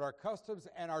 But our customs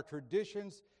and our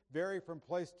traditions vary from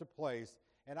place to place,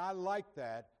 and I like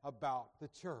that about the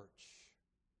church.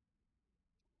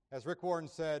 As Rick Warren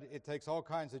said, it takes all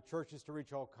kinds of churches to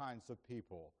reach all kinds of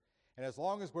people. And as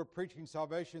long as we're preaching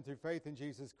salvation through faith in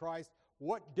Jesus Christ,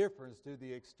 what difference do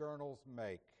the externals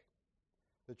make?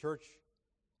 The church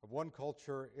of one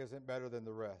culture isn't better than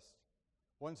the rest.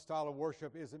 One style of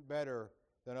worship isn't better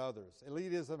than others.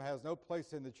 Elitism has no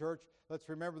place in the church. Let's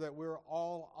remember that we're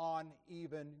all on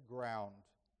even ground.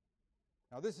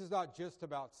 Now, this is not just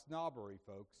about snobbery,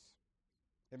 folks.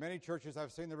 In many churches,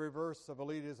 I've seen the reverse of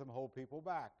elitism hold people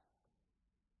back.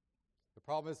 The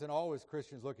problem isn't always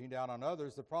Christians looking down on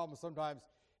others. The problem sometimes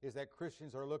is that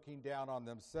Christians are looking down on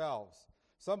themselves.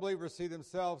 Some believers see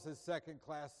themselves as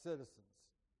second-class citizens.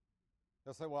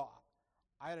 They'll say, well,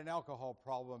 I had an alcohol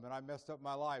problem and I messed up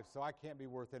my life, so I can't be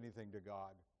worth anything to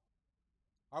God.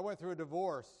 I went through a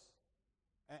divorce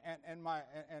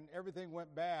and everything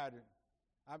went bad,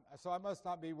 so I must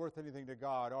not be worth anything to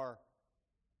God. Or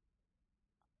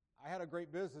I had a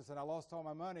great business and I lost all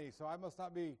my money, so I must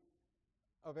not be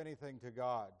of anything to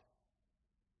God.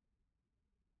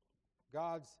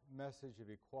 God's message of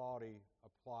equality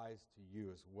applies to you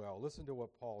as well. Listen to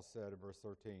what Paul said in verse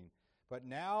 13. But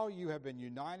now you have been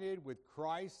united with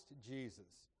Christ Jesus.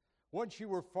 Once you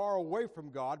were far away from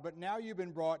God, but now you've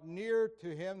been brought near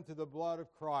to him through the blood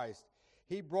of Christ.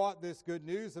 He brought this good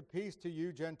news of peace to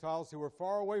you Gentiles who were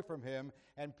far away from him,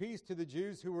 and peace to the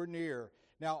Jews who were near.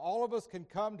 Now all of us can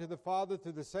come to the Father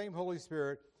through the same Holy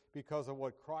Spirit because of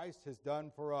what Christ has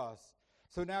done for us.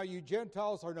 So now you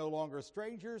Gentiles are no longer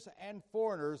strangers and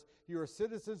foreigners. You are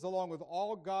citizens along with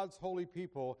all God's holy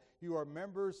people. You are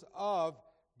members of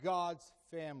God's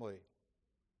family.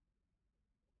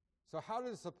 So how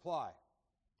does this apply?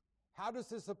 How does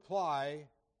this apply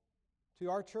to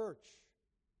our church,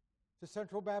 to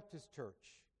Central Baptist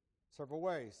Church? Several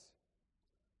ways.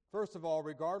 First of all,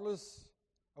 regardless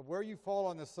of where you fall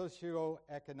on the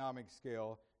socioeconomic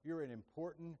scale, you're an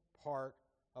important part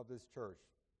of this church.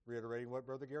 Reiterating what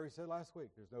Brother Gary said last week,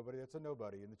 there's nobody that's a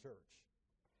nobody in the church.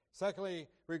 Secondly,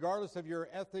 regardless of your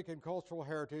ethnic and cultural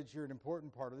heritage, you're an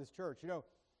important part of this church. You know,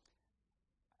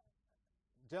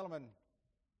 a gentleman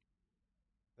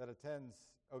that attends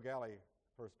O'Galley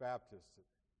First Baptist,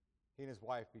 he and his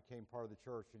wife became part of the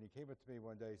church, and he came up to me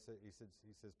one day, he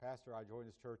says, Pastor, I joined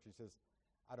this church. He says,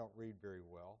 I don't read very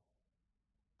well.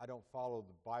 I don't follow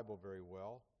the Bible very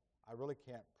well. I really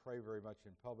can't pray very much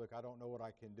in public. I don't know what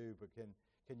I can do, but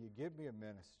can you give me a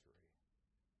ministry?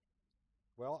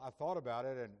 Well, I thought about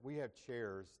it, and we have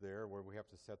chairs there where we have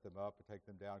to set them up and take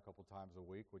them down a couple times a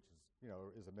week, which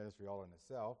is a ministry all in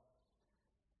itself.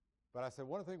 But I said,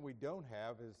 one thing we don't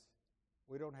have is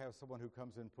we don't have someone who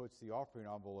comes and puts the offering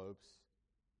envelopes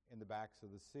in the backs of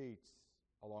the seats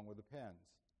along with the pens.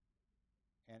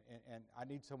 And I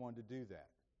need someone to do that.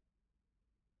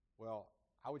 Well,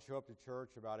 I would show up to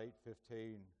church about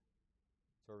 8:15.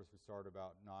 Service would start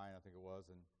about 9, I think it was,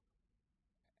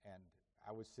 and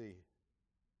I would see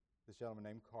this gentleman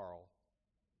named Carl.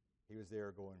 He was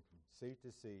there going from seat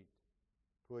to seat,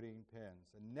 putting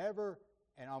pens, and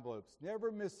envelopes,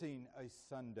 never missing a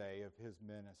Sunday of his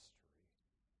ministry.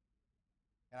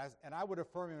 And I would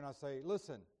affirm him and I'd say,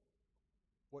 listen,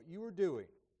 what you are doing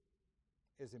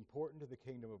is important to the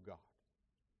kingdom of God.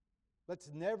 Let's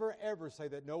never, ever say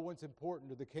that no one's important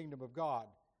to the kingdom of God.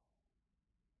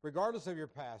 Regardless of your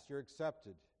past, you're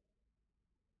accepted.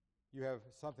 You have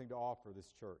something to offer this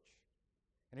church.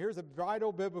 And here's a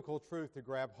vital biblical truth to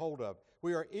grab hold of.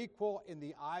 We are equal in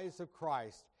the eyes of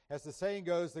Christ. As the saying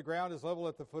goes, the ground is level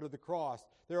at the foot of the cross.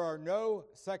 There are no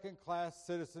second-class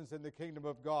citizens in the kingdom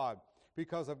of God.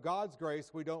 Because of God's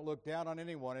grace, we don't look down on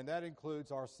anyone, and that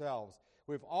includes ourselves.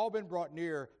 We've all been brought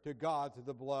near to God through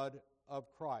the blood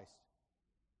of Christ.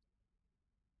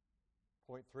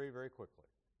 Point 3, very quickly.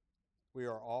 We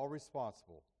are all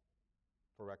responsible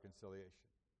for reconciliation.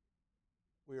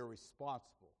 We are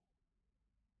responsible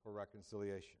for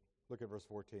reconciliation. Look at verse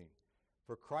 14.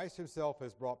 For Christ himself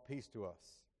has brought peace to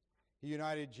us. He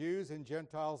united Jews and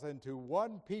Gentiles into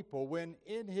one people when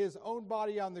in his own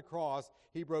body on the cross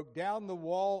he broke down the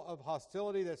wall of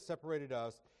hostility that separated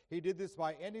us. He did this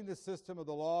by ending the system of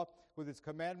the law with its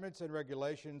commandments and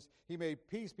regulations. He made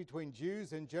peace between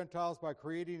Jews and Gentiles by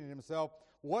creating in himself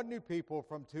one new people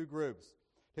from two groups.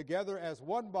 Together as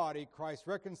one body, Christ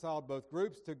reconciled both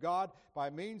groups to God by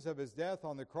means of his death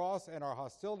on the cross, and our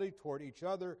hostility toward each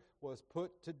other was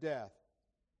put to death.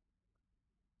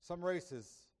 Some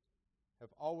races have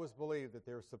always believed that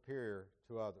they're superior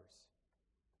to others.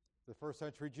 The first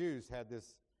century Jews had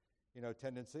this,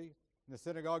 tendency. In the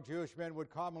synagogue, Jewish men would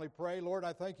commonly pray, Lord,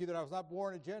 I thank you that I was not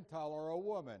born a Gentile or a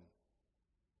woman.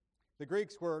 The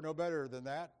Greeks were no better than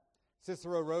that.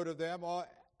 Cicero wrote of them,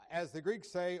 as the Greeks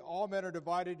say, all men are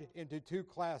divided into two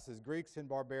classes, Greeks and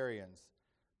barbarians.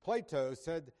 Plato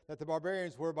said that the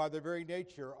barbarians were by their very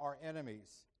nature our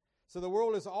enemies. So the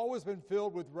world has always been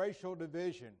filled with racial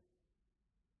division.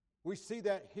 We see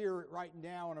that here right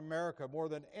now in America more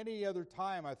than any other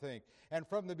time, I think. And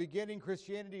from the beginning,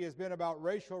 Christianity has been about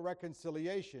racial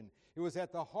reconciliation. It was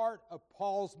at the heart of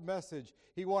Paul's message.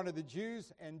 He wanted the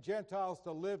Jews and Gentiles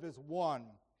to live as one.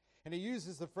 And he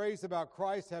uses the phrase about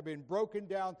Christ having broken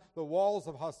down the walls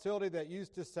of hostility that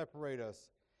used to separate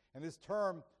us. And this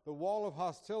term, the wall of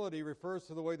hostility, refers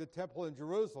to the way the temple in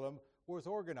Jerusalem was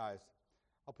organized.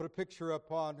 I'll put a picture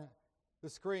up on the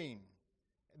screen.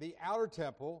 The outer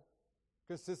temple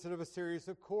consisted of a series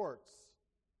of courts.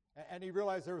 And he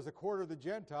realized there was a court of the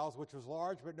Gentiles, which was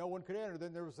large, but no one could enter.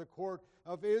 Then there was the court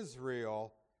of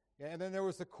Israel. And then there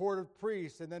was the court of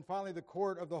priests. And then finally the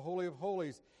court of the Holy of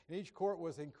Holies. And each court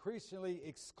was increasingly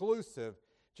exclusive.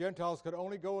 Gentiles could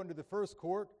only go into the first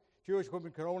court. Jewish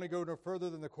women could only go no further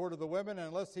than the court of the women. And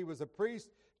unless he was a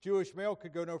priest, Jewish male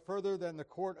could go no further than the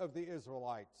court of the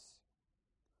Israelites.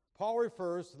 Paul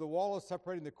refers to the wall of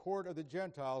separating the court of the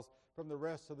Gentiles from the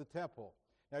rest of the temple.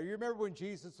 Now, you remember when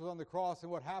Jesus was on the cross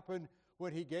and what happened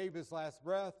when he gave his last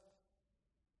breath?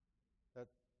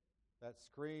 That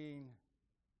screen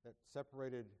that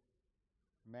separated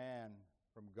man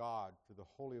from God to the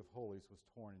Holy of Holies was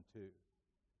torn in two.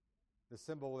 The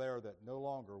symbol there that no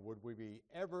longer would we be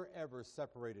ever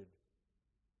separated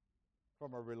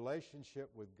from a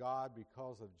relationship with God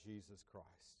because of Jesus Christ.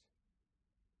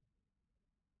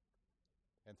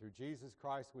 And through Jesus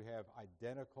Christ, we have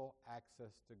identical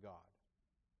access to God.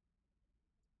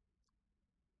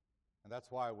 And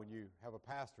that's why when you have a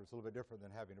pastor, it's a little bit different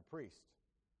than having a priest.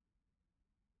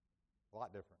 A lot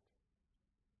different.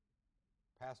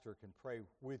 Pastor can pray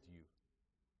with you,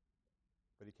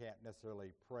 but he can't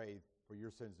necessarily pray for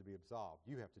your sins to be absolved.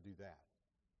 You have to do that.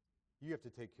 You have to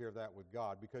take care of that with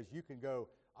God, because you can go,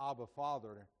 Abba,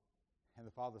 Father, and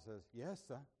the Father says, yes,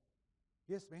 son.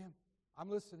 Yes, ma'am. I'm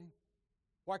listening.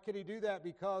 Why can he do that?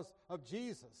 Because of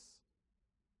Jesus,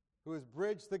 who has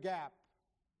bridged the gap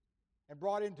and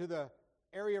brought into the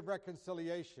area of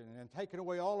reconciliation and taken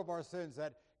away all of our sins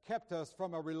that kept us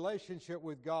from a relationship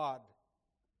with God.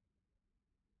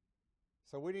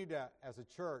 So we need to, as a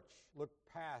church, look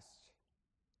past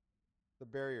the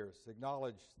barriers,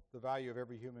 acknowledge the value of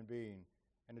every human being,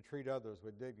 and to treat others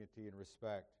with dignity and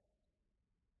respect,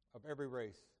 of every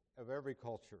race, of every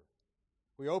culture.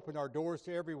 We open our doors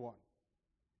to everyone.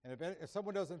 And if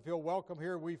someone doesn't feel welcome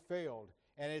here, we failed.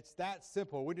 And it's that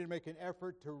simple. We need to make an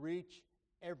effort to reach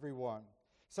everyone.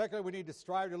 Secondly, we need to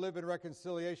strive to live in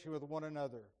reconciliation with one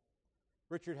another.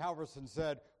 Richard Halverson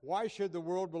said, why should the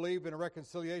world believe in a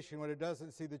reconciliation when it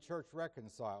doesn't see the church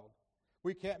reconciled?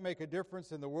 We can't make a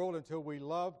difference in the world until we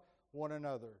love one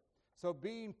another. So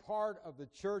being part of the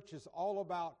church is all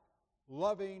about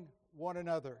loving one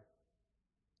another.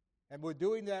 And with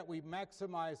doing that, we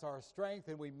maximize our strength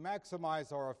and we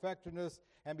maximize our effectiveness.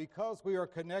 And because we are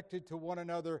connected to one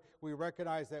another, we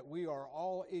recognize that we are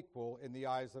all equal in the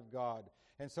eyes of God.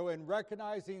 And so in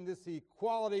recognizing this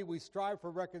equality, we strive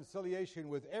for reconciliation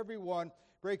with everyone,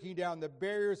 breaking down the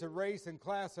barriers of race and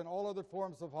class and all other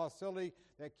forms of hostility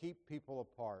that keep people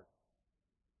apart.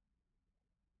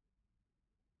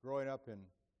 Growing up in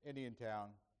Indiantown,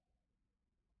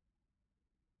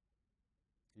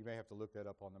 you may have to look that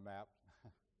up on the map.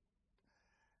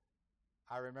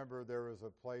 I remember there was a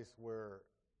place where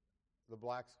the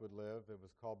blacks would live. It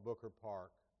was called Booker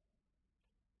Park.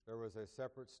 There was a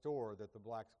separate store that the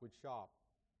blacks would shop.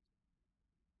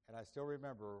 And I still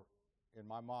remember in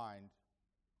my mind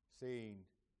seeing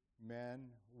men,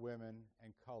 women,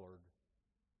 and colored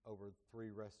over 3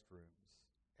 restrooms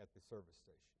at the service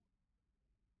station.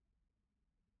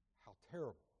 How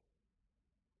terrible.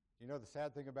 You know the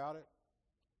sad thing about it?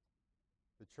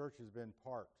 The church has been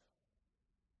part.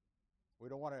 We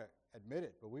don't want to admit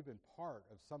it, but we've been part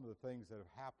of some of the things that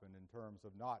have happened in terms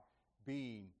of not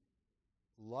being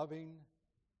loving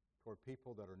toward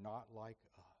people that are not like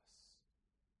us.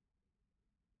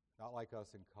 Not like us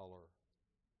in color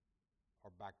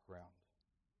or background.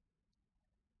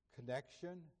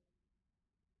 Connection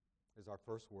is our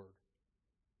first word.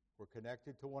 We're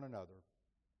connected to one another.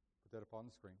 Put that up on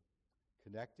the screen.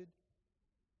 Connected.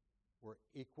 We're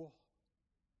equal.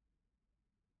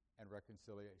 And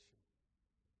reconciliation.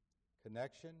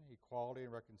 Connection, equality,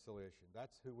 and reconciliation.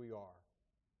 That's who we are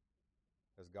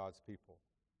as God's people.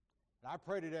 And I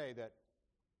pray today that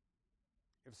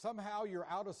if somehow you're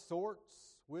out of sorts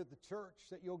with the church,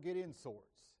 that you'll get in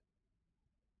sorts.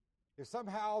 If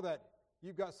somehow that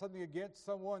you've got something against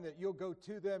someone, that you'll go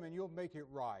to them and you'll make it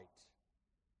right.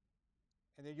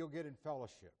 And then you'll get in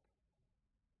fellowship.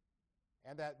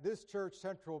 And that this church,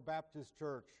 Central Baptist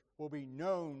Church, will be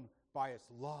known by its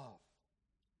love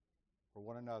for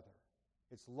one another.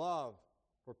 Its love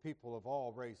for people of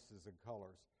all races and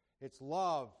colors. Its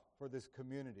love for this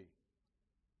community.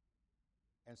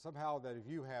 And somehow that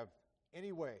if you have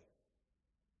any way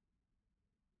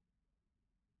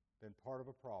been part of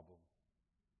a problem,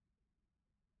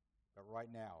 that right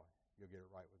now you'll get it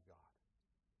right with God.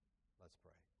 Let's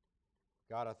pray.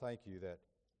 God, I thank you that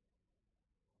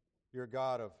you're a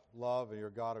God of love and you're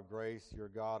a God of grace, you're a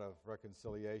God of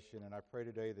reconciliation, and I pray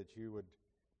today that you would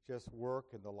just work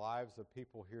in the lives of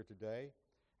people here today.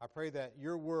 I pray that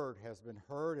your word has been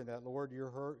heard and that, Lord, your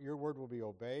word will be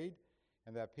obeyed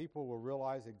and that people will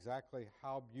realize exactly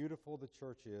how beautiful the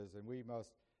church is, and we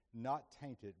must not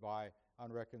taint it by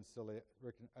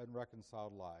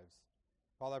unreconciled lives.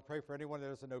 Father, I pray for anyone that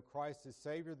doesn't know Christ as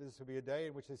Savior, this will be a day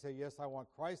in which they say, yes, I want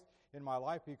Christ in my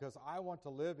life because I want to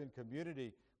live in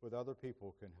community with other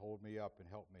people who can hold me up and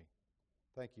help me.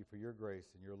 Thank you for your grace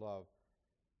and your love.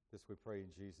 This we pray in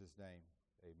Jesus' name.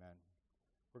 Amen.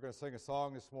 We're going to sing a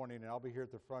song this morning, and I'll be here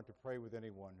at the front to pray with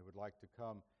anyone who would like to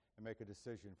come and make a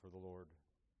decision for the Lord.